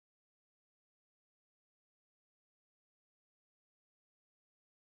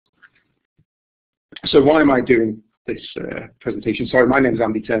So why am I doing this presentation? Sorry, my name is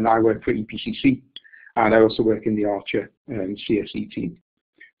Andy Turner. I work for EPCC, and I also work in the Archer CSE team.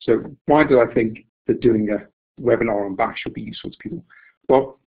 So why do I think that doing a webinar on Bash would be useful to people?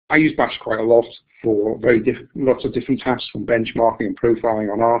 Well, I use Bash quite a lot for lots of different tasks, from benchmarking and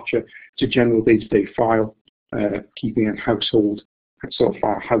profiling on Archer to general day-to-day file keeping and householding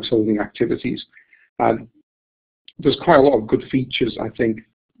activities. And there's quite a lot of good features, I think,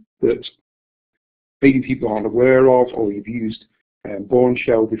 that maybe people aren't aware of, or you've used Bourne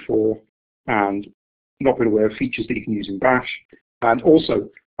Shell before and not been aware of features that you can use in Bash. And also,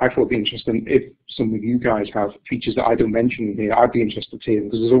 I thought it'd be interesting if some of you guys have features that I don't mention here. I'd be interested to hear,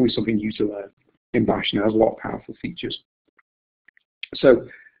 because there's always something new to learn in Bash, and there's a lot of powerful features. So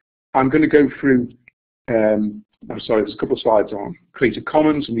I'm going to go through, there's a couple of slides on Creative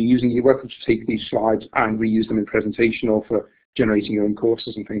Commons and reusing. You're welcome to take these slides and reuse them in presentation or for generating your own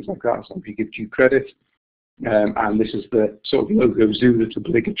courses and things like that, as long as you give due credit. And this is the sort of logo zoo that's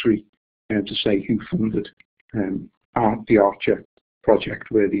obligatory to say who funded the Archer project,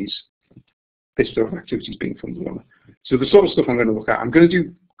 where this sort of activity is being funded on. So the sort of stuff I'm going to look at, I'm going to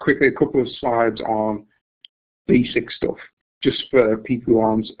do quickly a couple of slides on basic stuff, just for people who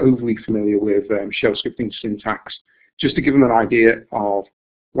aren't overly familiar with shell scripting syntax, just to give them an idea of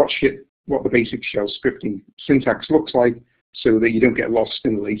what the basic shell scripting syntax looks like, so that you don't get lost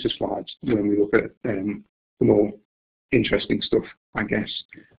in the later slides when we look at the more interesting stuff, I guess.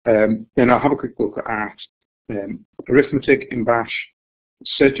 Then I'll have a quick look at arithmetic in Bash,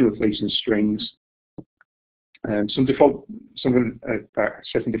 search and replacing strings, something about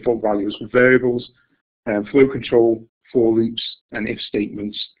setting default values for variables, flow control, for loops and if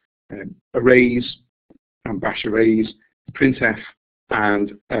statements, arrays and Bash arrays, printf,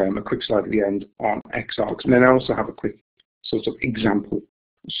 and a quick slide at the end on xargs. And then I also have a quick sort of example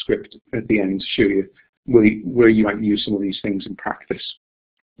script at the end to show you where you might use some of these things in practice.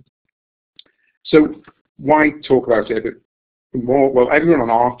 So why talk about it a bit more? Well, everyone on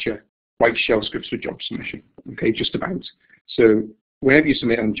Archer writes shell scripts for job submission, okay, just about. So whenever you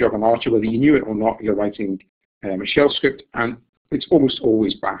submit a job on Archer, whether you knew it or not, you're writing a shell script, and it's almost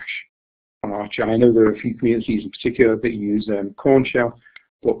always Bash on Archer. I know there are a few communities in particular that use Corn Shell,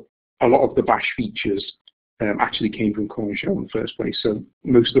 but a lot of the Bash features actually came from Corn Shell in the first place. So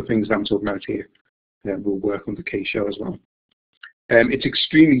most of the things that I'm talking about here will work under K Shell as well. It's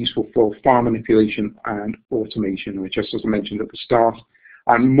extremely useful for file manipulation and automation, which I sort of mentioned at the start.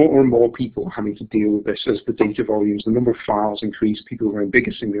 And more people are having to deal with this as the data volumes, the number of files increase, people are running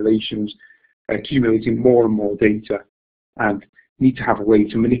bigger simulations, accumulating more and more data, and need to have a way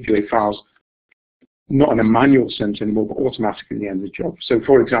to manipulate files, not in a manual sense anymore, but automatically at the end of the job. So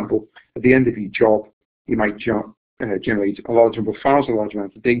for example, at the end of your job, you might generate a large number of files, a large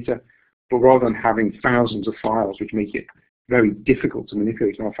amount of data, but rather than having thousands of files, which make it very difficult to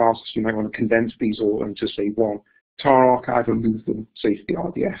manipulate on a file system, you might want to condense these all into, say, one tar archive and move them, say, to the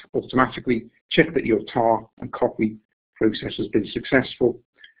RDF automatically, check that your tar and copy process has been successful,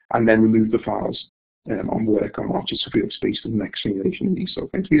 and then remove the files on work on Archer to free up space for the next simulation and these sort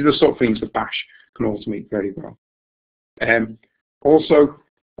of things. These are the sort of things that Bash can automate very well. Also,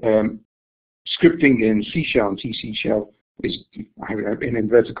 scripting in C Shell and TC Shell is, in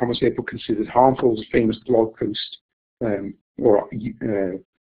inverted commas here, but considered harmful. There's a famous blog post or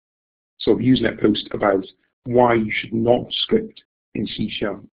sort of Usenet post about why you should not script in C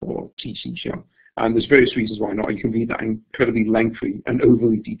Shell or TC Shell. And there's various reasons why not. You can read that incredibly lengthy and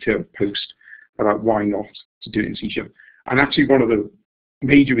overly detailed post about why not to do it in C Shell. And actually one of the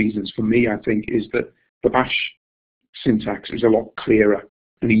major reasons for me, I think, is that the Bash syntax is a lot clearer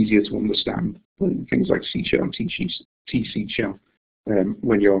and easier to understand than things like C Shell and TC Shell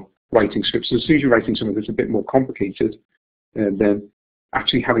when you're writing scripts. So as soon as you're writing something that's a bit more complicated, then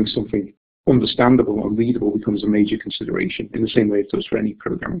actually having something understandable and readable becomes a major consideration, in the same way it does for any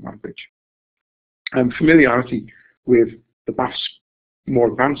programming language. Familiarity with the Bash,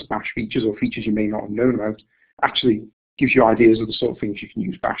 more advanced Bash features, or features you may not have known about, actually gives you ideas of the sort of things you can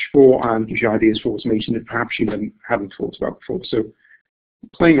use Bash for, and gives you ideas for automation that perhaps you haven't thought about before. So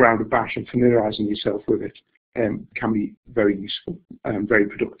playing around with Bash and familiarizing yourself with it can be very useful and very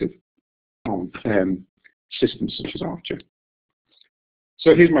productive on systems such as Archer.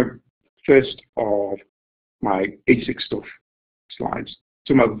 So here's my first of my basic stuff slides,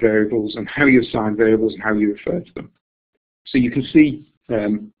 talking about variables and how you assign variables and how you refer to them. So you can see,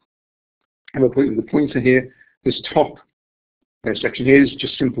 I'm going to point with the pointer here. This top section here is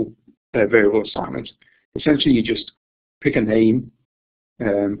just simple variable assignment. Essentially, you just pick a name,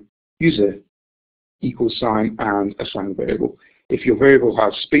 use a equal sign, and assign a variable. If your variable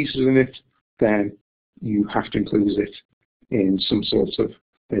has spaces in it, then you have to enclose it in some sort of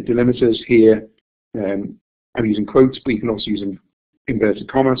delimiters. Here, I'm using quotes, but you can also use inverted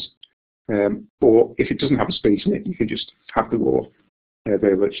commas. Or if it doesn't have a space in it, you can just have the raw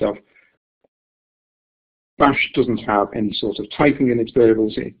variable itself. Bash doesn't have any sort of typing in its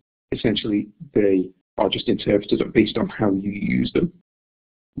variables. Essentially, they are just interpreted based on how you use them.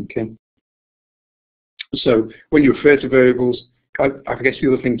 Okay. So when you refer to variables, I guess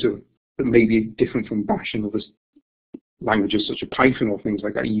the other thing that may be different from Bash and other languages such as Python or things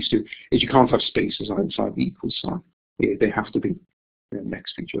like that you used to is you can't have spaces outside the equal sign. They have to be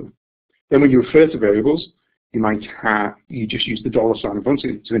next to each other. Then when you refer to variables, you just use the $sign in front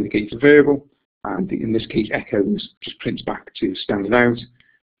of it to indicate the variable, and in this case echoes just prints back to standard out.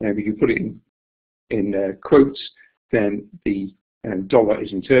 If you put it in quotes, then the dollar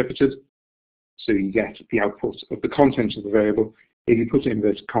is interpreted, so you get the output of the contents of the variable. If you put it in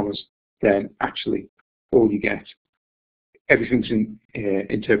inverted commas, then actually all you get, everything's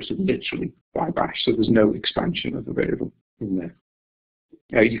interpreted literally by Bash, so there's no expansion of the variable in there.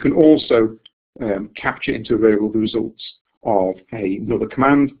 You can also capture into a variable the results of another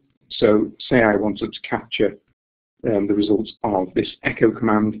command. So say I wanted to capture the results of this echo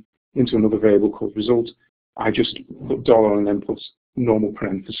command into another variable called result. I just put dollar and then put normal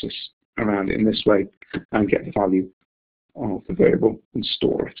parenthesis around it in this way and get the value of the variable and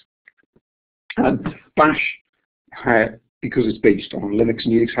store it. And Bash, because it's based on Linux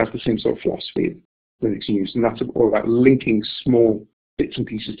and Unix, has the same sort of philosophy of Linux and Unix, and that's all about linking small bits and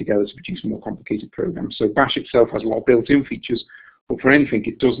pieces together to produce more complicated programs. So Bash itself has a lot of built-in features, but for anything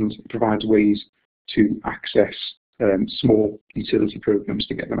it doesn't, it provides ways to access small utility programs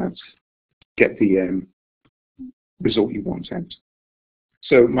to get them out, get the result you want out.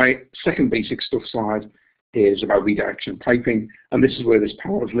 So my second basic stuff slide is about redirection and piping, and this is where this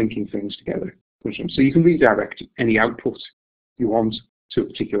power of linking things together comes from. So you can redirect any output you want to a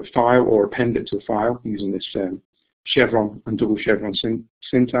particular file or append it to a file using this chevron and double chevron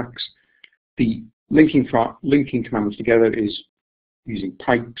syntax. The linking commands together is using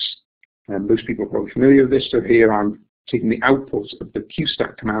pipes, and most people are probably familiar with this. So here I'm taking the output of the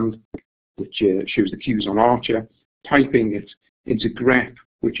qstat command, which shows the queues on Archer, piping it into grep,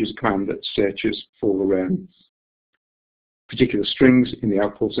 which is a command that searches for particular strings in the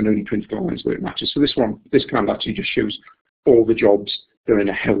output and only prints the lines where it matches. So this command actually just shows all the jobs that are in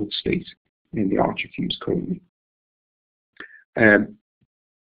a held state in the Archer queues currently.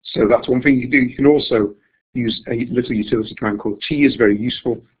 So that's one thing you can do. You can also use a little utility command called T. Is very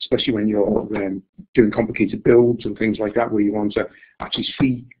useful, especially when you're doing complicated builds and things like that, where you want to actually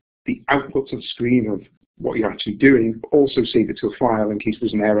see the output of the screen of what you're actually doing, but also save it to a file in case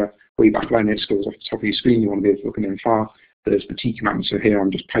there's an error where your backline edge goes off the top of your screen. You want to be able to look in a file. There's the T command. So here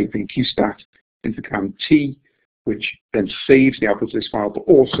I'm just piping qstat into the command T, which then saves the output of this file, but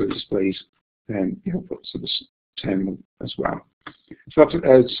also displays the outputs of this terminal as well. So that's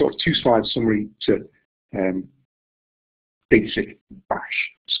a sort of two-slide summary to basic Bash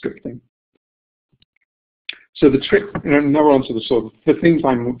scripting. So the trick, now we're on to the things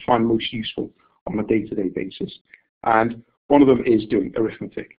I find most useful on a day-to-day basis, and one of them is doing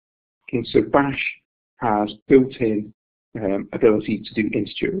arithmetic. Okay, so Bash has built-in ability to do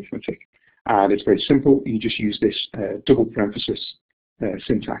integer arithmetic, and it's very simple. You just use this double parenthesis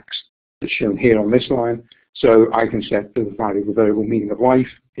syntax that's shown here on this line. So I can set the value of the variable meaning of life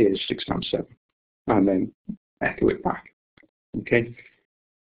is 6 times 7, and then echo it back. Okay,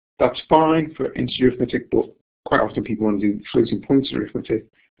 that's fine for integer arithmetic, but quite often people want to do floating points arithmetic.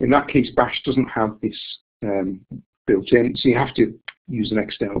 In that case, Bash doesn't have this built in, so you have to use an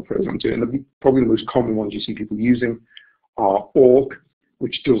external program to it. And probably the most common ones you see people using are awk,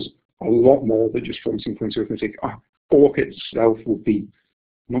 which does a lot more than just floating point arithmetic. Awk itself would be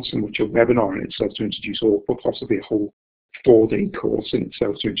not so much a webinar in itself to introduce awk, but possibly a whole 4-day course in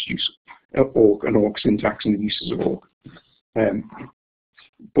itself to introduce awk and awk syntax and the uses of awk.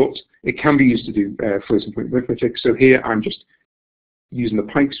 But it can be used to do floating point arithmetic. So here I'm just using the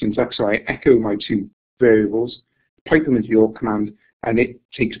pipe syntax. So I echo my two variables, pipe them into the awk command, and it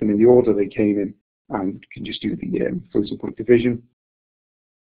takes them in the order they came in and can just do the floating point division.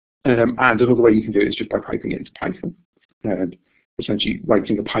 And another way you can do it is just by piping it into Python, and essentially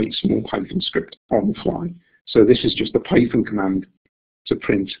writing a small Python script on the fly. So this is just the Python command to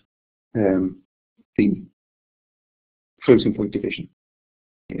print the floating point division.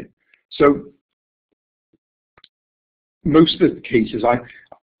 Yeah. So most of the cases, I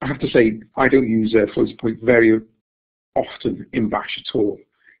have to say, I don't use floating point very often in Bash at all.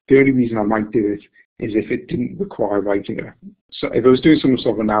 The only reason I might do it is if it didn't require writing a. So if I was doing some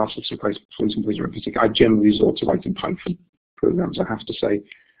sort of analysis of floating point arithmetic, I generally resort to writing Python programs, I have to say,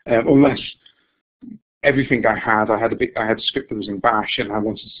 unless everything I had a script that was in Bash and I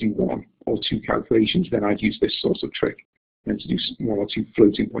wanted to do 1 or 2 calculations, then I'd use this sort of trick and to do 1 or 2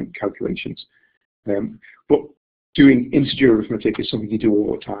 floating point calculations. But doing integer arithmetic is something you do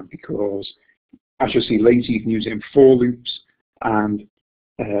all the time because, as you'll see later, you can use it in for loops, and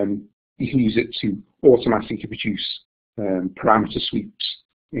you can use it to automatically produce parameter sweeps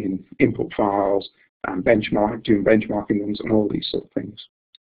in input files and doing benchmarking ones and all these sort of things.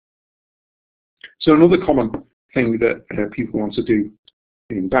 So another common thing that people want to do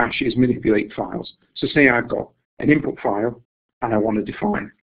in Bash is manipulate files. So say I've got an input file and I want to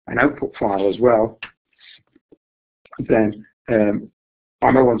define an output file as well, then I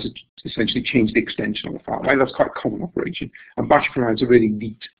might want to essentially change the extension of the file. Right? That's quite a common operation. And Bash provides a really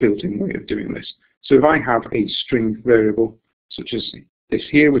neat built-in way of doing this. So if I have a string variable, such as this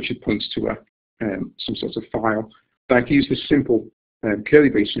here, which points to some sort of file, then I can use this simple curly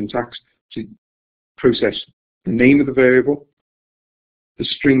brace syntax to process the name of the variable, the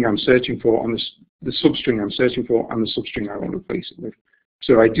string I'm searching for, and the substring I'm searching for, and the substring I want to replace it with.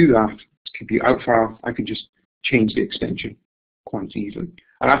 So if I do that to compute out file, I can just change the extension quite easily.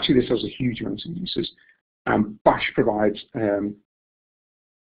 And actually this has a huge amount of uses. Bash provides a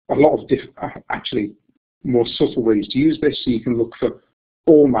lot of actually more subtle ways to use this, so you can look for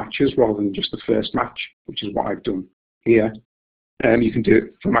all matches rather than just the first match, which is what I've done here. You can do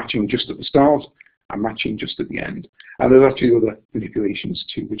it for matching just at the start and matching just at the end. And there's actually other manipulations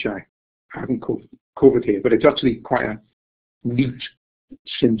too, which I haven't covered here, but it's actually quite a neat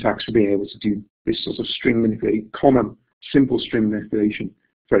syntax for being able to do this sort of string manipulation, common, simple string manipulation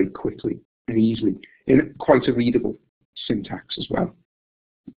very quickly and easily in quite a readable syntax as well.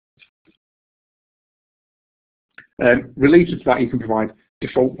 Related to that, you can provide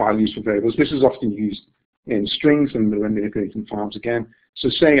default values for variables. This is often used in strings and when manipulating files again. So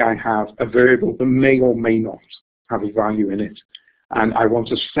say I have a variable that may or may not have a value in it, and I want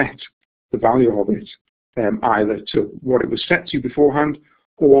to set the value of it either to what it was set to beforehand,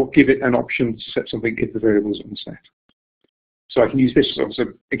 or give it an option to set something if the variable is unset. So I can use this sort of,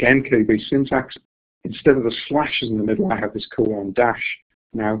 again, curly-brace syntax. Instead of the slashes in the middle, I have this colon dash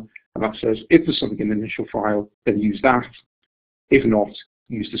now, and that says if there's something in the initial file, then use that. If not,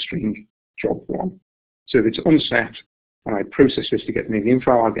 use the string job1. So if it's unset, and I process this to get the in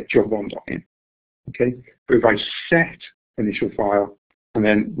file, I'll get job1.in. Okay, but if I set initial file and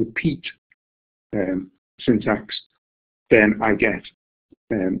then repeat syntax, then I get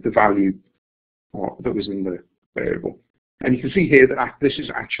the value that was in the variable. And you can see here that this is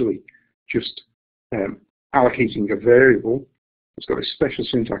actually just allocating a variable. It's got a special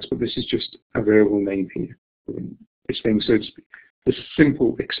syntax, but this is just a variable name here. This thing, so it's the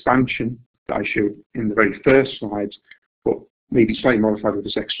simple expansion that I showed in the very first slides, but maybe slightly modified with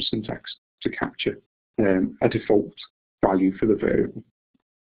this extra syntax to capture a default value for the variable.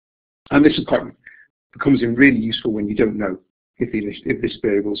 And this is becomes really useful when you don't know if this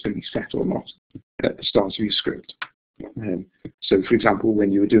variable is going to be set or not at the start of your script. So, for example,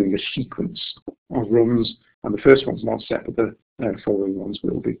 when you were doing a sequence of runs, and the first one's not set, but the following ones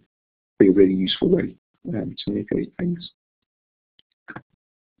will be a really useful way to manipulate things.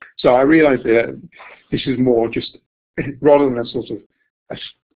 So I realised that this is more just, rather than a sort of a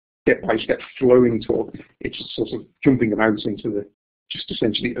step-by-step flowing talk, it's just sort of jumping them out into just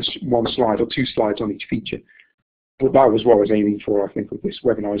essentially one slide or 2 slides on each feature. But that was what I was aiming for, I think, with this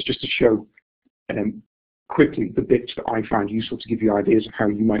webinar, is just to show quickly the bits that I find useful to give you ideas of how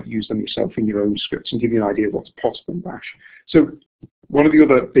you might use them yourself in your own scripts and give you an idea of what's possible in Bash. So one of the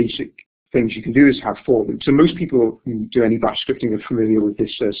other basic things you can do is have for loops. So most people who do any Bash scripting are familiar with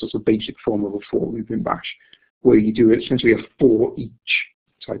this sort of basic form of a for loop in Bash, where you do essentially a for each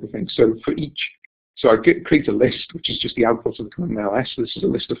type of thing. So for each, so I create a list, which is just the output of the command ls. So this is a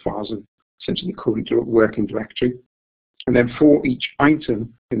list of files of essentially the current working directory. And then for each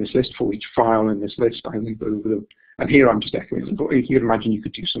item in this list, for each file in this list, I loop over them. And here I'm just echoing them. But you can imagine you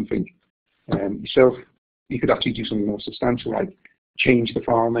could do something yourself. You could actually do something more substantial, like change the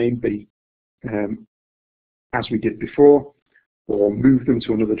file name, as we did before, or move them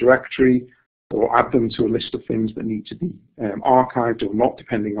to another directory, or add them to a list of things that need to be archived or not,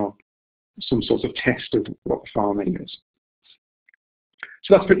 depending on some sort of test of what the file name is.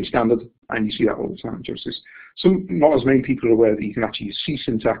 So that's pretty standard, and you see that all the time. Just not as many people are aware that you can actually use C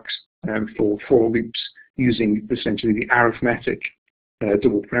syntax for loops using essentially the arithmetic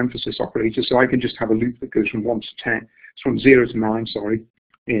double parenthesis operator. So I can just have a loop that goes from 1 to 10, from 0 to 9, sorry,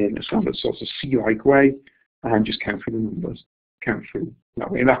 in a standard sort of C-like way and just count through the numbers, count through that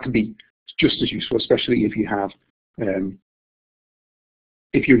way. And that can be just as useful, especially if you have,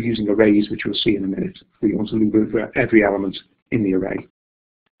 if you're using arrays, which we'll see in a minute, where you want to loop over every element in the array.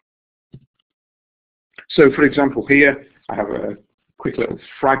 So for example, here I have a quick little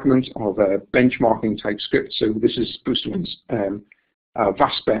fragment of a benchmarking type script. So this is supposed to run a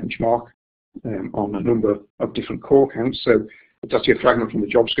vast benchmark on a number of different core counts. So it's actually a fragment from the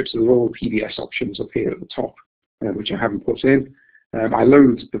job script. So there are all the PDS options up here at the top, which I haven't put in. I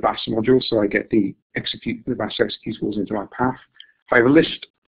load the VAS module, so I get the VAS executables into my path. I have a list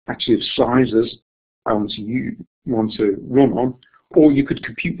actually of sizes I want to run on, or you could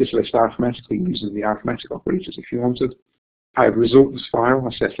compute this list arithmetically using the arithmetic operators if you wanted. I have a results file.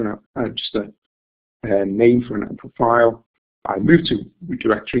 I set just a name for an output file. I move to root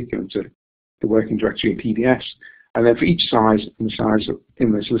directory, go into the working directory in PDS, and then for each size in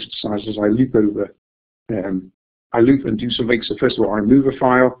this list of sizes, I loop over. I loop and do something. So first of all, I move a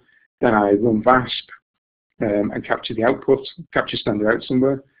file, then I run VASP and capture the output, capture standard out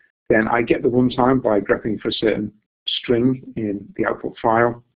somewhere. Then I get the runtime by grepping for a certain string in the output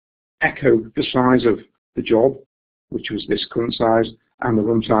file, echo the size of the job, which was this current size, and the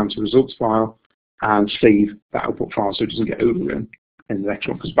runtime to results file, and save that output file so it doesn't get overwritten in the next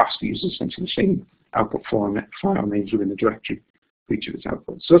one, because VASP uses essentially the same output file names within the directory for each of its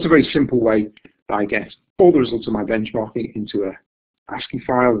outputs. So that's a very simple way that I get all the results of my benchmarking into a ASCII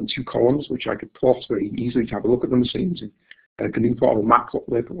file in 2 columns, which I could plot very easily to have a look at them, say using a GNU plot or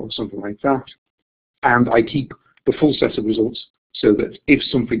matplotlib or something like that. And I keep the full set of results so that if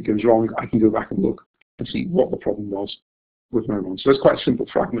something goes wrong, I can go back and look and see what the problem was with my run. So it's quite a simple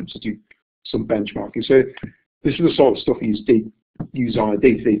fragment to do some benchmarking. So this is the sort of stuff you use on a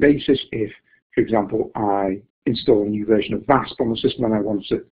day-to-day basis if, for example, I install a new version of VASP on the system and I want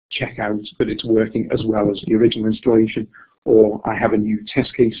to check out that it's working as well as the original installation, or I have a new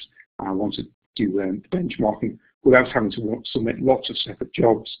test case and I want to do benchmarking without having to submit lots of separate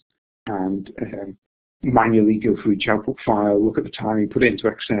jobs and manually go through each output file, look at the timing, put it into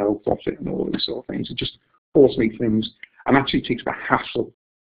Excel, plot it, and all these sort of things. It just automates things and actually takes the hassle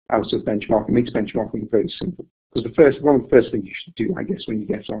out of benchmarking, makes benchmarking very simple. Because one of the first things you should do, I guess, when you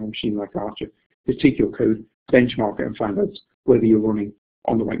get on a machine like Archer, is take your code, benchmark it, and find out whether you're running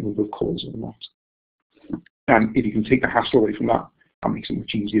on the right number of cores or not. And if you can take the hassle away from that, that makes it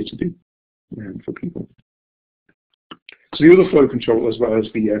much easier to do for people. So the other flow control, as well as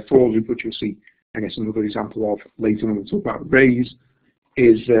the for loop, which you'll see, I guess, another example of later when we talk about arrays,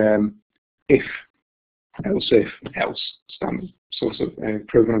 is if, else standard sort of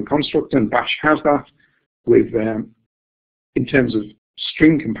programming construct, and Bash has that with, in terms of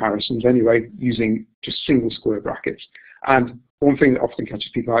string comparisons anyway, using just single square brackets. And one thing that often catches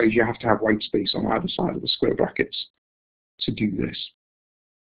people out is you have to have white space on either side of the square brackets to do this.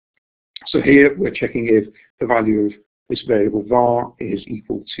 So here we're checking if the value of this variable var is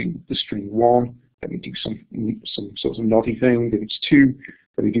equal to the string 1. Then we do some sort of noddy thing. If it's 2,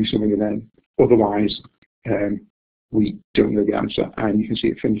 then we do something, and then otherwise we don't know the answer. And you can see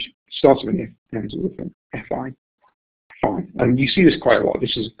it starts with an if, ends with an fi. Fine. And you see this quite a lot.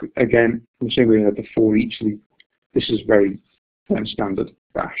 This is, again, in the same way that the for each loop, this is very standard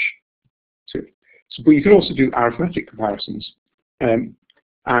Bash. But you can also do arithmetic comparisons. And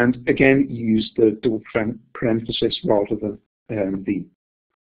again, use the double parenthesis rather than the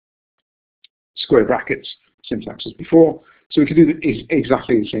square brackets syntax as before. So we can do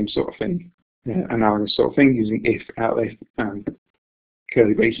exactly the same sort of thing, analogous sort of thing, using if, elif, and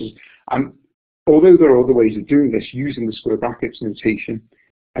curly braces. And although there are other ways of doing this, using the square brackets notation,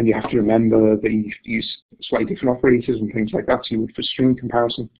 and you have to remember that you use slightly different operators and things like that, so you would for string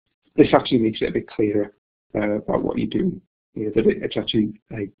comparison, this actually makes it a bit clearer about what you're doing. That it's actually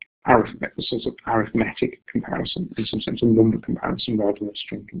a sort of arithmetic comparison, in some sense a number comparison rather than a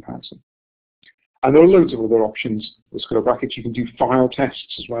string comparison. And there are loads of other options with square brackets. You can do file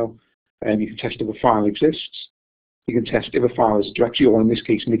tests as well. You can test if a file exists. You can test if a file is a directory, or in this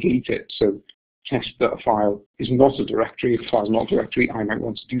case, negate it. So test that a file is not a directory. If a file is not a directory, I might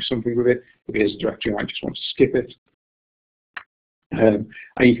want to do something with it. If it is a directory, I might just want to skip it. And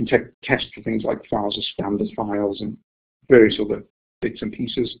you can test for things like files as standard files and various other bits and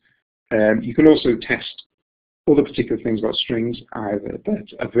pieces. You can also test other particular things about strings, either that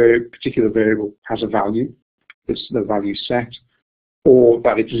a very particular variable has a value, that's the value set, or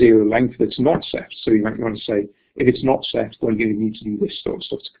that it's 0 length that's not set. So you might want to say, if it's not set, well, you need to do this sort of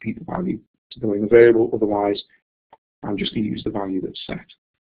stuff to compute the value to go in the variable. Otherwise, I'm just going to use the value that's set.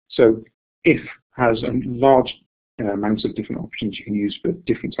 So if has a large amounts of different options you can use for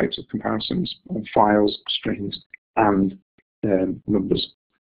different types of comparisons on files, strings, and numbers.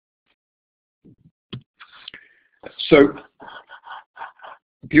 So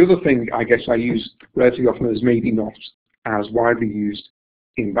the other thing I guess I use relatively often is maybe not as widely used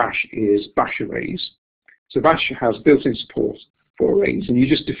in Bash is Bash arrays. So Bash has built-in support for arrays, and you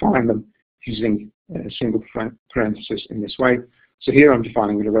just define them using a single parenthesis in this way. So here I'm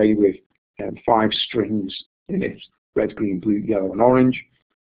defining an array with 5 strings in it: red, green, blue, yellow, and orange.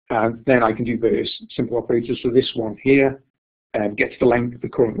 And then I can do various simple operators. So this one here gets the length, the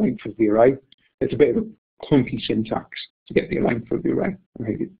current length of the array. It's a bit of a clunky syntax to get the length of the array.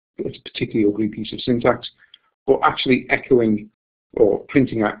 Maybe it's a particularly ugly piece of syntax, but actually echoing or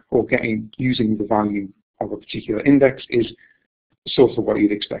printing out or using the value of a particular index is sort of what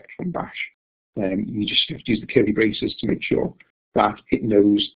you'd expect from Bash. You just have to use the curly braces to make sure that it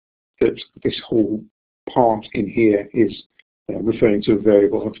knows that this whole part in here is referring to a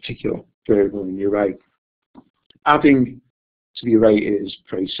variable, a particular variable in the array. Adding to the array is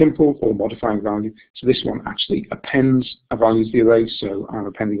very simple, or modifying value. So this one actually appends a value to the array, so I'm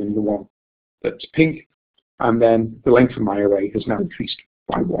appending another one that's pink, and then the length of my array has now increased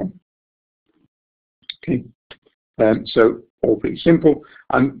by 1. Okay, so all pretty simple.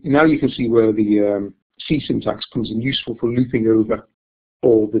 And now you can see where the C syntax comes in useful for looping over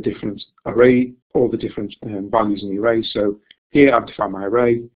all the different values in the array. So here I've defined my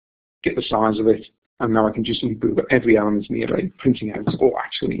array, get the size of it, and now I can just loop over every element in the array, printing out, or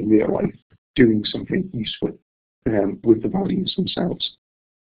actually in real life, doing something useful with the values themselves.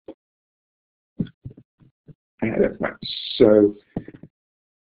 So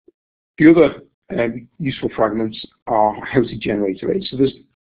the other useful fragments are how to generate arrays. So there's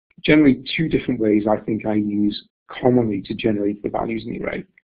generally 2 different ways I think I use commonly to generate the values in the array.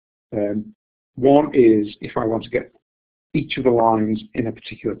 One is if I want to get each of the lines in a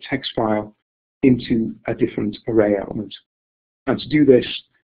particular text file into a different array element. And to do this,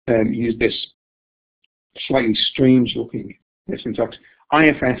 use this slightly strange looking syntax.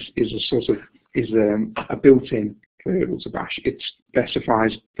 IFS is a built-in variable to Bash. It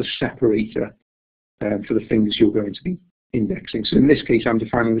specifies the separator for the things you're going to be indexing. So in this case, I'm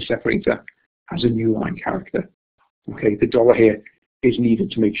defining the separator as a new line character. Okay, the dollar here is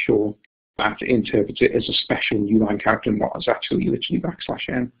needed to make sure that it interprets it as a special new line character and not as actually literally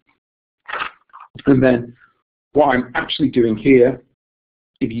 \n. And then what I'm actually doing here,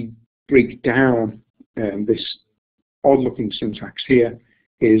 if you break down this odd-looking syntax here,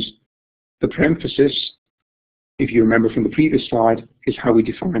 is the parenthesis, if you remember from the previous slide, is how we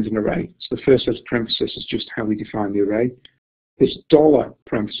defined an array. So the first set of parenthesis is just how we define the array. This dollar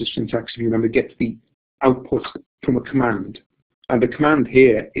parenthesis syntax, if you remember, gets the output from a command. And the command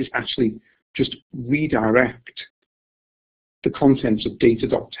here is actually just redirect the contents of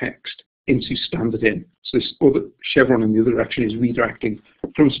data.txt into standard in. So this other chevron in the other direction is redirecting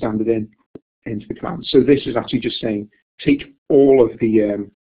from standard in into the command. So this is actually just saying, take all of the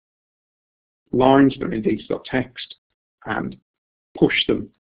lines that are in data.txt and push them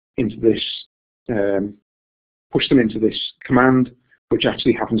into this command, which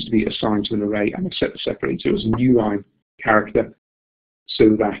actually happens to be assigned to an array, and I've set the separator as a new line character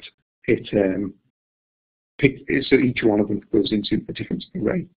so that so each one of them goes into a different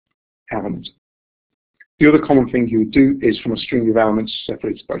array element. The other common thing you would do is from a string of elements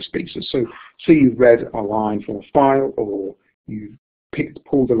separated by spaces. So say you've read a line from a file, or you've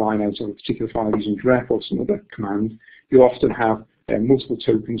pulled a line out of a particular file using grep or some other command, you'll often have multiple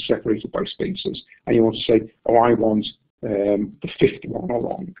tokens separated by spaces, and you want to say, oh, I want the 5th one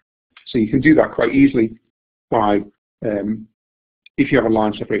along. So you can do that quite easily by, if you have a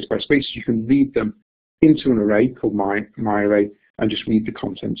line separated by spaces, you can read them into an array called my array and just read the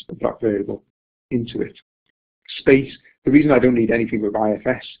contents of that variable into it. Space, the reason I don't need anything with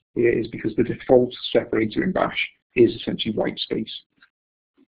IFS here is because the default separator in Bash is essentially white space.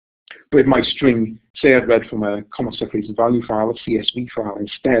 But if my string, say I'd read from a comma separated value file, a CSV file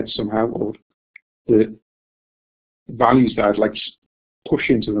instead somehow, or the values that I'd like to push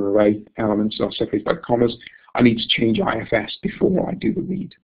into an array elements are separated by commas, I need to change IFS before I do the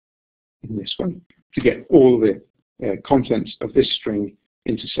read in this way to get all the contents of this string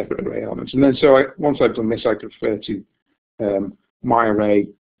into separate array elements. And then so once I've done this, I could refer to my array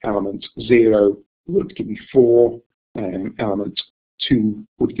element 0 would give me 4, element 2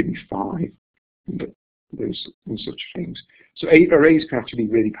 would give me 5, and those and such things. So arrays can actually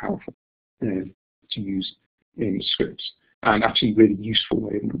be really powerful to use in scripts, and actually really useful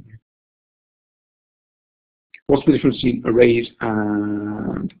way of doing it. What's the difference between arrays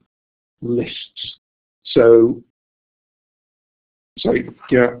and lists? So sorry,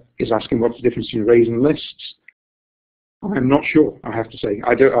 is asking what's the difference between arrays and lists. I'm not sure, I have to say.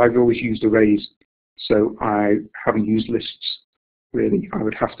 I've always used arrays, so I haven't used lists, really. I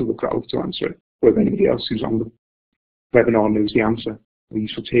would have to look that up to answer it, or if anybody else who's on the webinar knows the answer.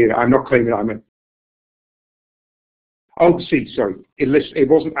 Useful to hear it. I'm not claiming I'm a... Oh, see, sorry, it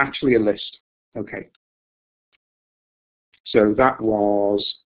wasn't actually a list. Okay. So that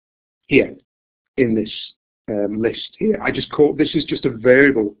was here, in this list here. I just call, this is just a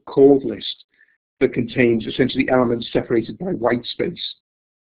variable called list that contains essentially elements separated by white space.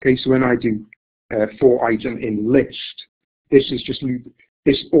 Okay, so when I do for item in list, this is just,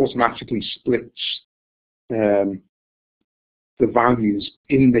 this automatically splits the values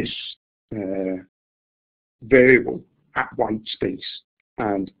in this variable at white space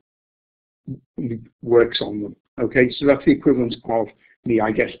and works on them. Okay, so that's the equivalent of me,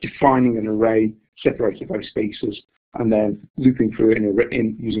 I guess, defining an array separated by spaces and then looping through it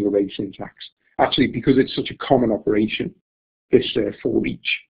in using array syntax. Actually, because it's such a common operation, this for each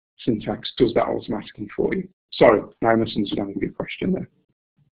syntax does that automatically for you. Sorry, I misunderstood your question there.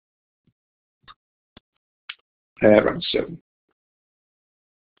 Right, so.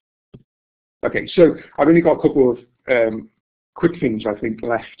 Okay, so I've only got a couple of quick things I think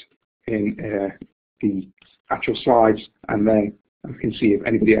left in the actual slides, and then I can see if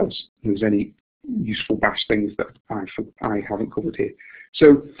anybody else knows any useful bash things that I haven't covered here.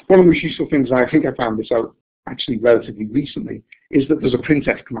 So one of the most useful things, I think I found this out actually relatively recently, is that there's a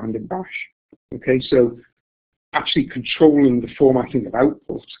printf command in bash. Okay, so actually controlling the formatting of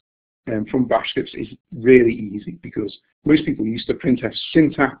output from bash scripts is really easy, because most people use the printf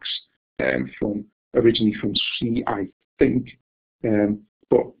syntax originally from C, I think,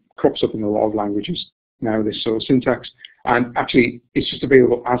 but crops up in a lot of languages now, this sort of syntax, and actually it's just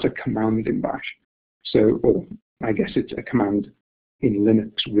available as a command in bash. So, or I guess it's a command in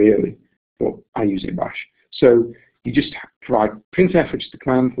Linux really, but I use it in bash. So you just provide printf, which is the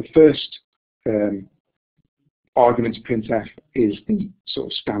command. The first argument to printf is the sort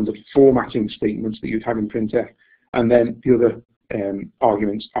of standard formatting statements that you'd have in printf, and then the other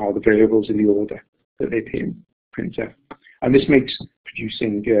arguments are the variables in the order that they appear in printf. And this makes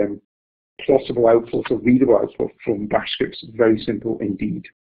producing plottable output or readable output from bash scripts very simple indeed.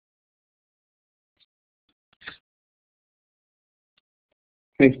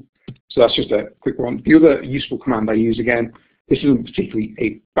 Okay, so that's just a quick one. The other useful command I use, again, this isn't particularly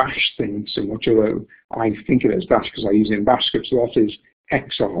a bash thing so much, although I think of it as bash because I use it in bash scripts a lot, is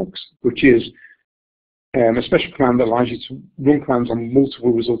xargs, which is a special command that allows you to run commands on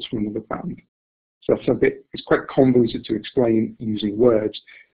multiple results from another command. So that's a bit, it's quite convoluted to explain using words,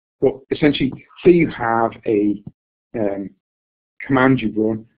 but essentially, say you have a command you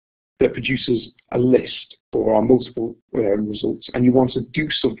run that produces a list or multiple results, and you want to do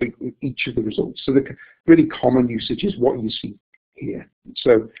something with each of the results. So the really common usage is what you see here.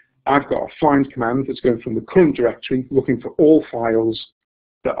 So I've got a find command that's going from the current directory, looking for all files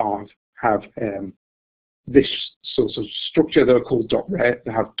that have this sort of structure that are called .res,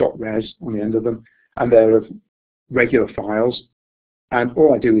 they have .res on the end of them, and they're of regular files. And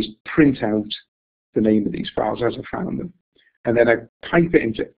all I do is print out the name of these files as I found them. And then I type it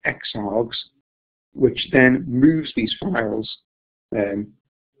into xargs, which then moves these files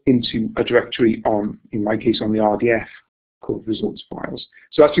into a directory on, in my case, on the RDF called results files.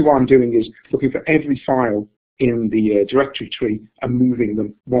 So actually what I'm doing is looking for every file in the directory tree and moving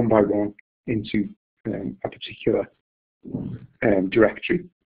them one by one into a particular directory.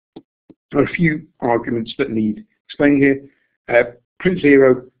 There are a few arguments that need explaining here. Print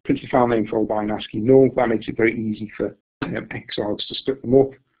 0 prints the file name followed by an ASCII null. That makes it very easy for xargs to split them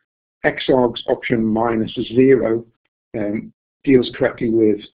up. Xargs option -0 deals correctly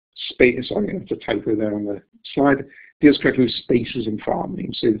with space. Sorry, that's a typo there on the slide. Deals correctly with spaces in file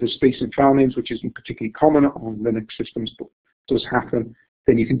names. So if there's space in file names, which isn't particularly common on Linux systems, but does happen,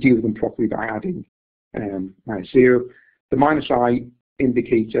 then you can deal with them properly by adding -0. The -I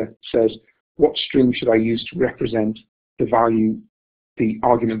indicator says what string should I use to represent the value, the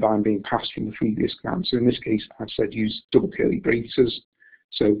argument that I'm being passed from the previous command. So in this case, I've said use double curly braces.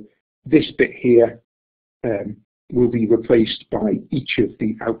 So this bit here will be replaced by each of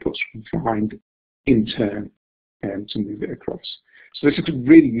the outputs from find in turn to move it across. So this is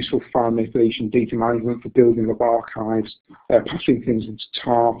really useful for file manipulation, data management, for building up archives, passing things into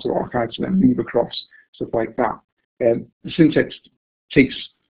tar to archives and then move across, stuff like that. The syntax takes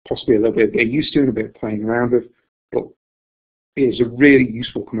possibly a little bit of getting used to and a bit of playing around with, but it is a really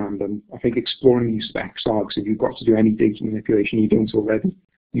useful command, and I think exploring the use of xargs, if you've got to do any data manipulation you don't already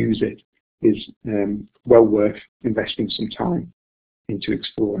use it, is well worth investing some time into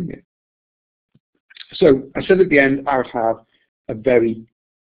exploring it. So I said at the end I'll have a very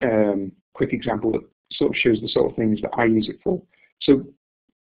quick example that sort of shows the sort of things that I use it for. So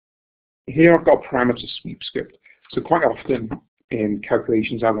here I've got a parameter sweep script. So quite often in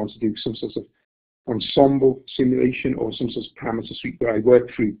calculations I want to do some sort of ensemble simulation or some sort of parameter sweep where I work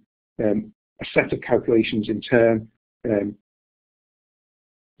through a set of calculations in turn,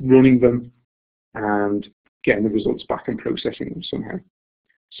 running them and getting the results back and processing them somehow.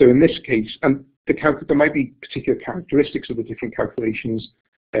 So in this case, and there might be particular characteristics of the different calculations,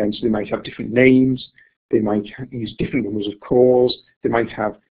 so they might have different names, they might use different numbers of cores, they might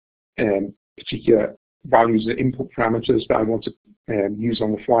have particular values of input parameters that I want to use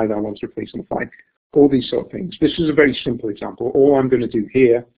on the fly, that I want to replace on the fly, all these sort of things. This is a very simple example. All I'm going to do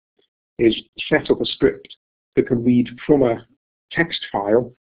here is set up a script that can read from a text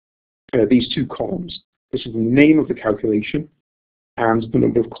file these two columns. This is the name of the calculation and the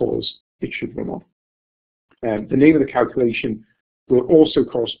number of cores it should run on. The name of the calculation will also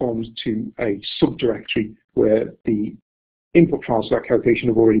correspond to a subdirectory where the input files for that calculation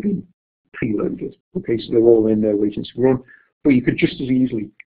have already been preloaded. Okay, so they're all in there waiting to run. But you could just as easily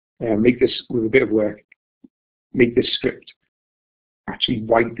make this, with a bit of work, make this script actually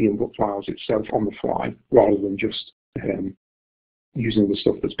write the input files itself on the fly rather than just using the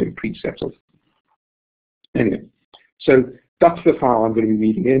stuff that's been preset up. Anyway, so that's the file I'm going to be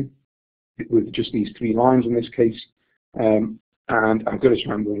reading in with just these 3 lines in this case. And I'm going to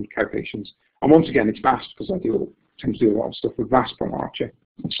try and run calculations. And once again, it's VASP because I tend to do a lot of stuff with VASP on Archer.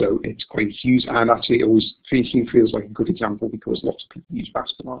 So it's quite easy to use, and actually it always feels like a good example because lots of people use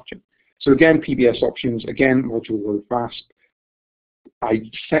VASP on Archer. So again, PBS options, again, module with VASP. I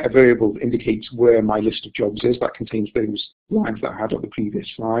set a variable that indicates where my list of jobs is. That contains those lines that I had on the previous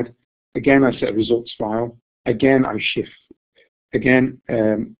slide. Again, I set a results file. Again, I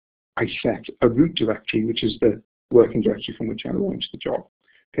set a root directory, which is the working directory from which I launched the job.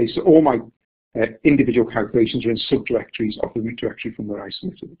 Okay, so all my individual calculations are in subdirectories of the root directory from where I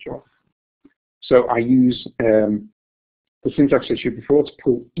submitted the job. So I use the syntax I showed before to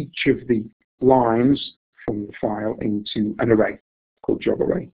pull each of the lines from the file into an array called job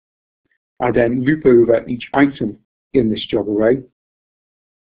array. I then loop over each item in this job array,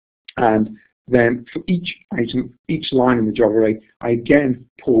 and then for each item, each line in the job array, I again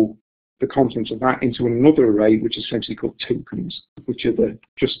pull the contents of that into another array, which is essentially called tokens, which are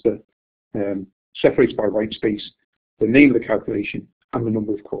separated by white space, the name of the calculation, and the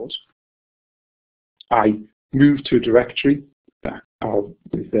number of cores. I move to a directory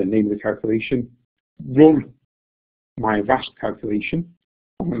with the name of the calculation, run my VASP calculation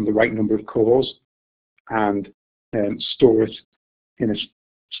on the right number of cores, and store it in a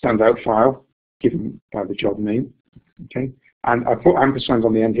standout file given by the job name. Okay, and I put ampersand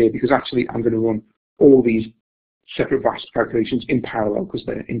on the end here because actually I'm going to run all these separate VASP calculations in parallel because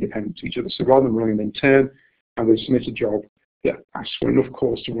they're independent to each other. So rather than running them in turn, I'm going to submit a job that asks for enough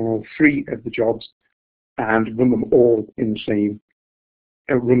cores to run all 3 of the jobs and run them all in the same,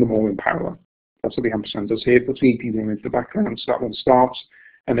 run them all in parallel. That's what the ampersand does here. It puts the AP1 into the background, so that one starts,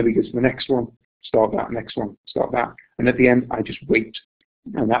 and then we go to the next one, start that, next one, start that, and at the end I just wait.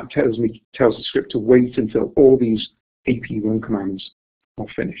 And that tells the script to wait until all these AP1 commands are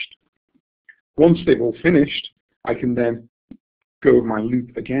finished. Once they've all finished, I can then go over my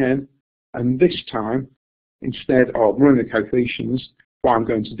loop again, and this time, instead of running the calculations, what I'm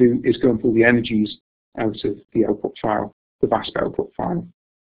going to do is go and pull the energies out of the output file, the VASP output file.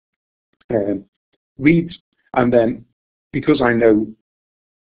 Read, and then because I know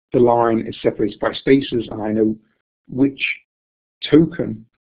the line is separated by spaces and I know which token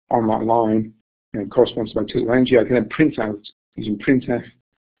on that line corresponds to my total energy, I can then print out using printf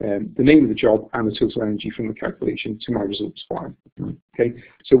the name of the job and the total energy from the calculation to my results file. Okay,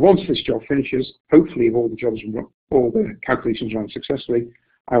 so once this job finishes, hopefully if all the calculations run successfully,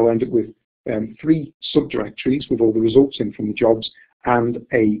 I will end up with 3 subdirectories with all the results in from the jobs and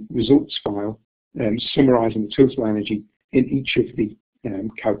a results file summarizing the total energy in each of the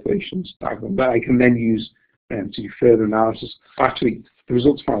calculations that I've done, that I can then use to do further analysis. Actually, the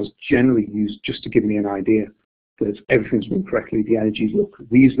results file is generally used just to give me an idea that everything's run correctly, the energies look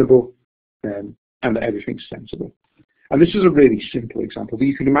reasonable, and that everything's sensible. And this is a really simple example, but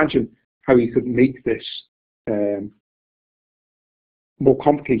you can imagine how you could make this more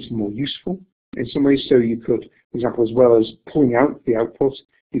complicated and more useful in some ways. So you could, for example, as well as pulling out the output,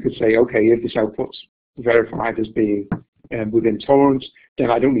 you could say, okay, if this output's verified as being within tolerance, then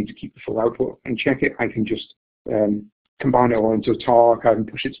I don't need to keep the full output and check it. I can just combine it all into a tar archive and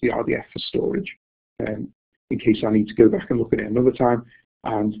push it to the RDF for storage. in case I need to go back and look at it another time.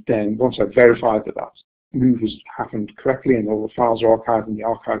 And then once I've verified that that move has happened correctly and all the files are archived and the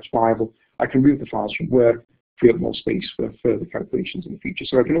archive's viable, I can move the files from work, free up more space for further calculations in the future.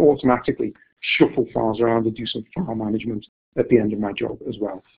 So I can automatically shuffle files around and do some file management at the end of my job as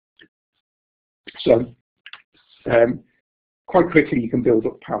well. So quite quickly you can build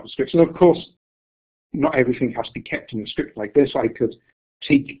up powerful scripts. And of course, not everything has to be kept in a script like this. I could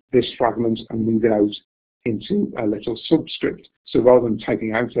take this fragment and move it out into a little subscript. So rather than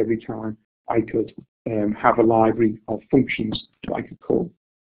typing out every time, I could have a library of functions that I could call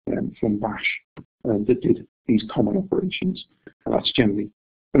from Bash that did these common operations.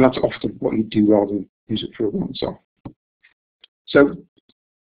 And that's often what you do rather than use it for a once-off. So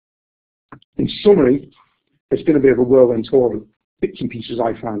in summary, it's been a bit of a whirlwind tour of bits and pieces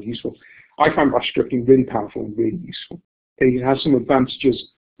I found useful. I find Bash scripting really powerful and really useful. It has some advantages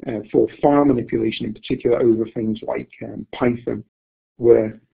for file manipulation, in particular over things like Python,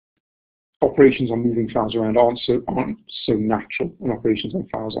 where operations on moving files around aren't so natural, and operations on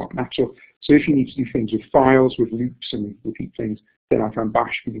files aren't natural. So if you need to do things with files, with loops and repeat things, then I find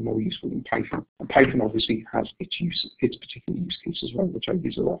Bash can be more useful than Python. And Python obviously has its particular use case as well, which I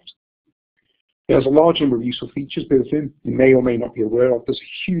use a lot. There's a large number of useful features built in you may or may not be aware of. There's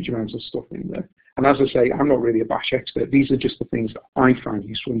a huge amount of stuff in there. And as I say, I'm not really a Bash expert. These are just the things that I find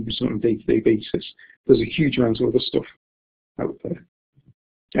useful and use on a day-to-day basis. There's a huge amount of other stuff out there.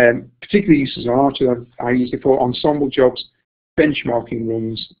 Particular uses are, I use it for ensemble jobs, benchmarking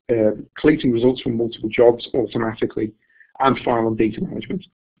runs, collating results from multiple jobs automatically, and file and data management,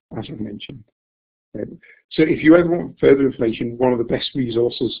 as I mentioned. So if you ever want further information, one of the best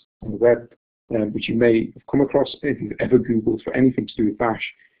resources on the web, which you may have come across if you've ever Googled for anything to do with Bash,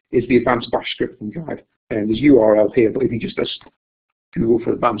 is the Advanced Bash Scripting Guide. And there's URL here, but if you just Google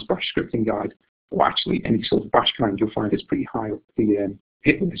for Advanced Bash Scripting Guide, or actually any sort of Bash kind, you'll find it's pretty high up the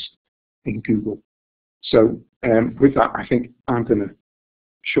hit list in Google. So with that, I think I'm going to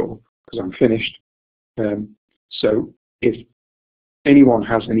shut up because I'm finished. So if anyone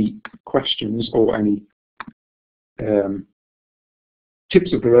has any questions or any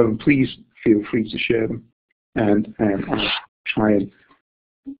tips of their own, please feel free to share them, and I'll try and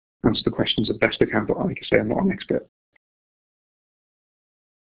answer the questions as best I can, but like I say, I'm not an expert.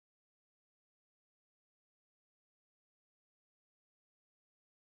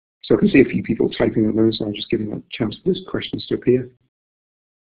 So I can see a few people typing at those, so I'll just give them a chance for those questions to appear.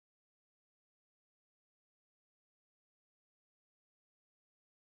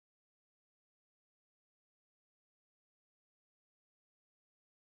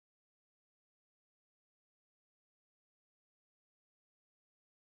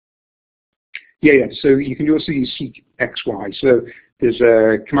 Yeah, so you can also use seek XY. So there's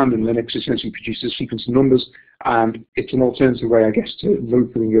a command in Linux that essentially produces a sequence of numbers, and it's an alternative way, I guess, to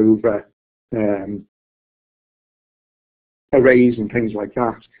locally over arrays and things like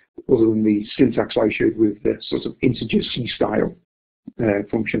that, other than the syntax I showed with the sort of integer C style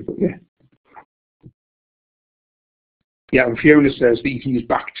function. But yeah. Yeah, and Fiona says that you can use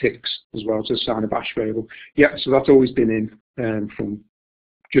backticks as well to assign a bash variable. Yeah, so that's always been in from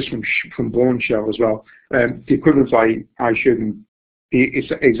Bourne Shell as well. The equivalent I showed them,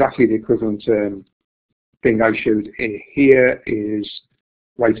 it's exactly the equivalent thing I showed here is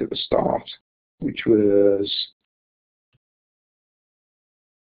right at the start, which was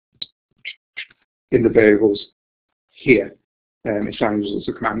in the variables here, assigning results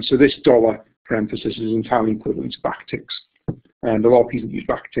to command. So this dollar parenthesis is entirely equivalent to backticks. And a lot of people use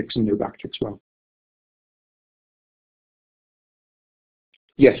backticks and no backticks well.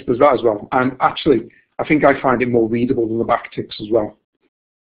 Yes, there's that as well. And actually, I think I find it more readable than the backticks as well.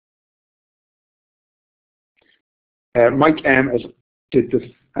 Mike M is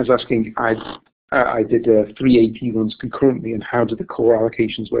asking, I did 3 AP runs concurrently, and how do the core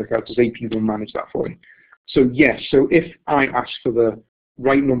allocations work out? Does AP run manage that for you? So yes, so if I ask for the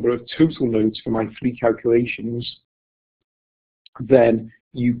right number of total nodes for my 3 calculations, then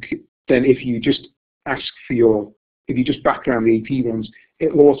if you just ask for if you just background the AP runs,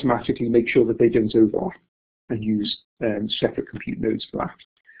 it will automatically make sure that they don't overlap and use separate compute nodes for that.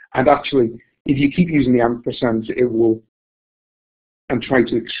 And actually, if you keep using the ampersand, it will, and try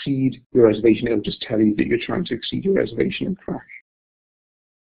to exceed your reservation, it'll just tell you that you're trying to exceed your reservation and crash.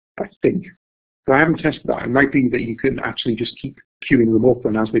 I think. But I haven't tested that. It might be that you can actually just keep queuing them up,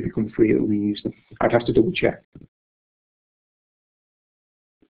 and as they become free, it'll reuse them. I'd have to double check.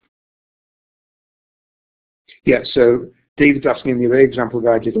 Yeah, so David's asking in the array example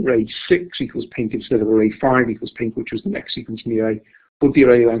that I did array 6 equals pink instead of array 5 equals pink, which was the next sequence in the array. Would the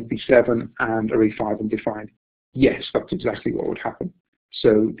array length be 7 and array 5 undefined? yes, that's exactly what would happen.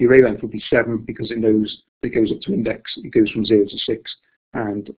 So the array length would be 7 because it knows it goes up to index, it goes from 0 to 6,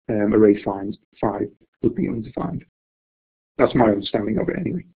 and array 5 would be undefined. That's my understanding of it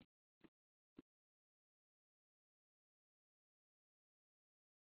anyway.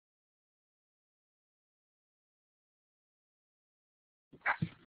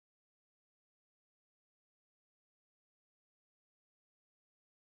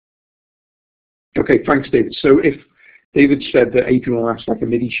 Okay, thanks, David. So if David said that Adrian will ask like a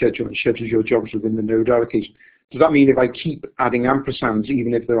MIDI schedule and schedules your jobs within the node allocation, does that mean if I keep adding ampersands,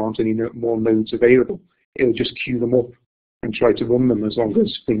 even if there aren't any more nodes available, it'll just queue them up and try to run them as long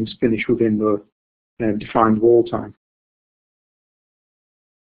as things finish within the defined wall time?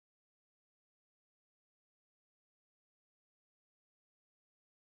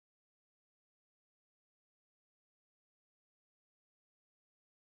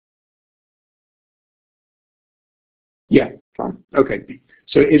 Yeah, fine. Okay.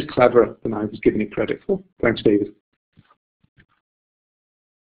 So it is cleverer than I was giving it credit for. Thanks, David.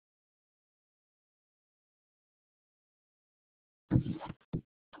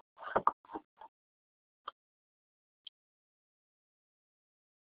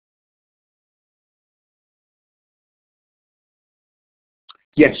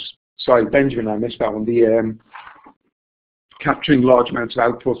 Yes. Sorry, Benjamin, I missed that one. The capturing large amounts of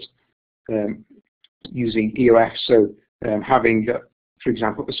output using EOF. So having, for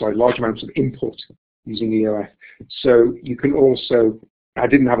example, large amounts of input using EOF. So you can also, I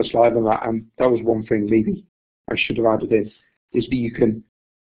didn't have a slide on that, and that was one thing maybe I should have added in, is that you can,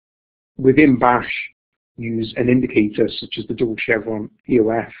 within Bash, use an indicator such as the double chevron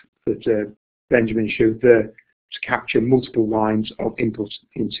EOF that Benjamin showed there to capture multiple lines of input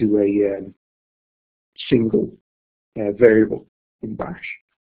into a single variable in Bash.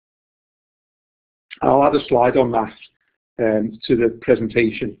 I'll add a slide on that to the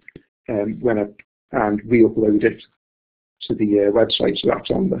presentation and re-upload it to the website, so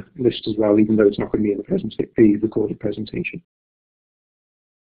that's on the list as well, even though it's not going to be in the recorded presentation.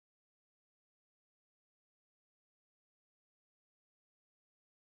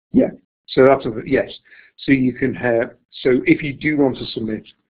 Yeah, so that's yes. So you can so if you do want to submit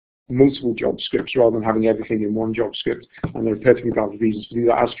multiple job scripts rather than having everything in one job script, and there are perfectly valid reasons to do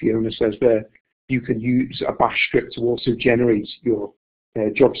that, as Fiona says there, you can use a Bash script to also generate your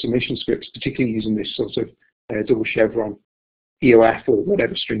job submission scripts, particularly using this sort of double chevron EOF or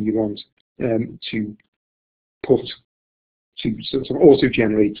whatever string you want to sort of auto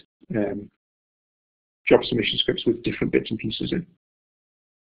generate job submission scripts with different bits and pieces in.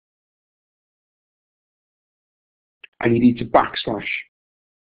 And you need to backslash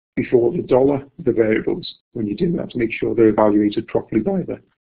before the variables when you do that to make sure they're evaluated properly by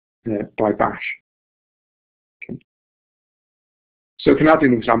Bash. Okay. So I can add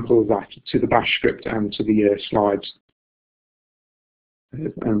an example of that to the Bash script and to the slides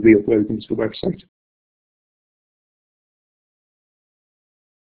and re-upload them to the website.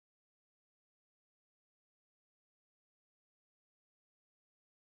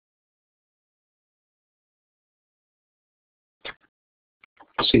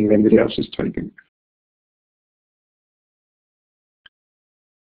 Seeing if anybody else is typing.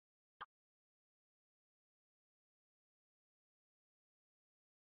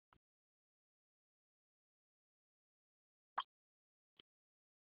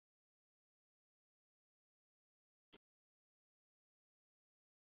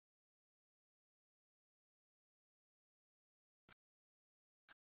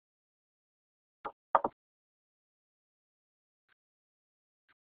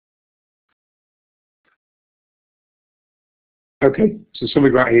 Okay, so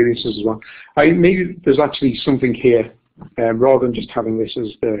something about aliases as well. Maybe there's actually something here, rather than just having this as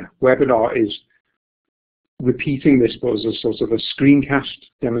the webinar, is repeating this but as a sort of a screencast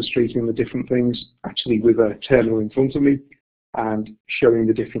demonstrating the different things, actually with a terminal in front of me and showing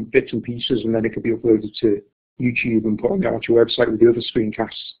the different bits and pieces, and then it could be uploaded to YouTube and put on the Archer website with the other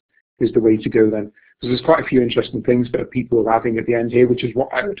screencasts is the way to go then. Because there's quite a few interesting things that people are adding at the end here, which is what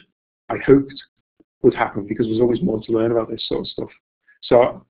I hoped would happen, because there's always more to learn about this sort of stuff.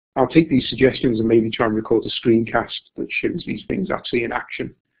 So I'll take these suggestions and maybe try and record a screencast that shows these things actually in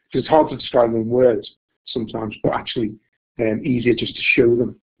action. Because it's hard to describe them in words sometimes, but actually easier just to show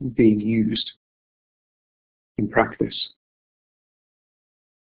them being used in practice.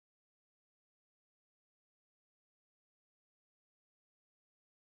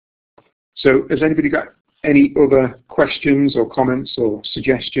 So has anybody got any other questions or comments or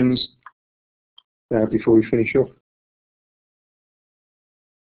suggestions before we finish up?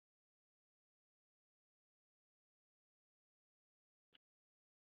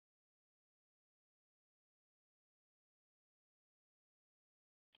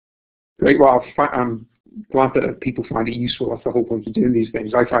 Great. Well, I'm glad that people find it useful. That's the whole point of doing these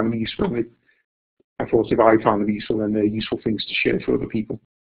things. I find them useful. I thought if I found them useful, then they're useful things to share for other people.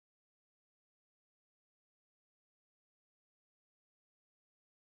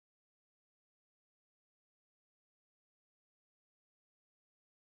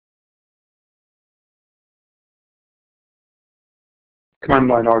 Command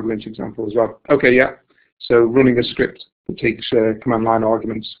line arguments example as well. Okay, yeah. So running a script that takes command line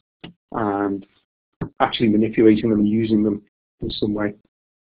arguments and actually manipulating them and using them in some way.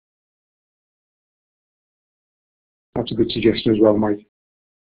 That's a good suggestion as well, Mike.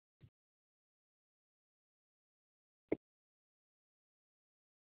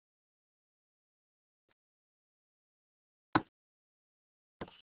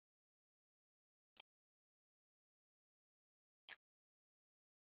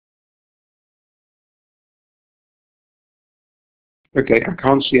 Okay, I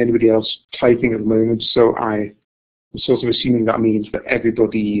can't see anybody else typing at the moment, so I'm sort of assuming that means that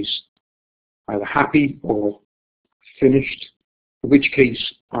everybody's either happy or finished, in which case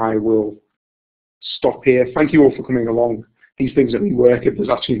I will stop here. Thank you all for coming along. These things that we work at, there's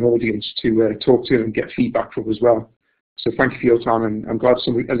actually an audience to talk to and get feedback from as well. So thank you for your time, and I'm glad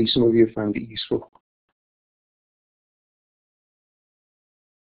at least some of you have found it useful.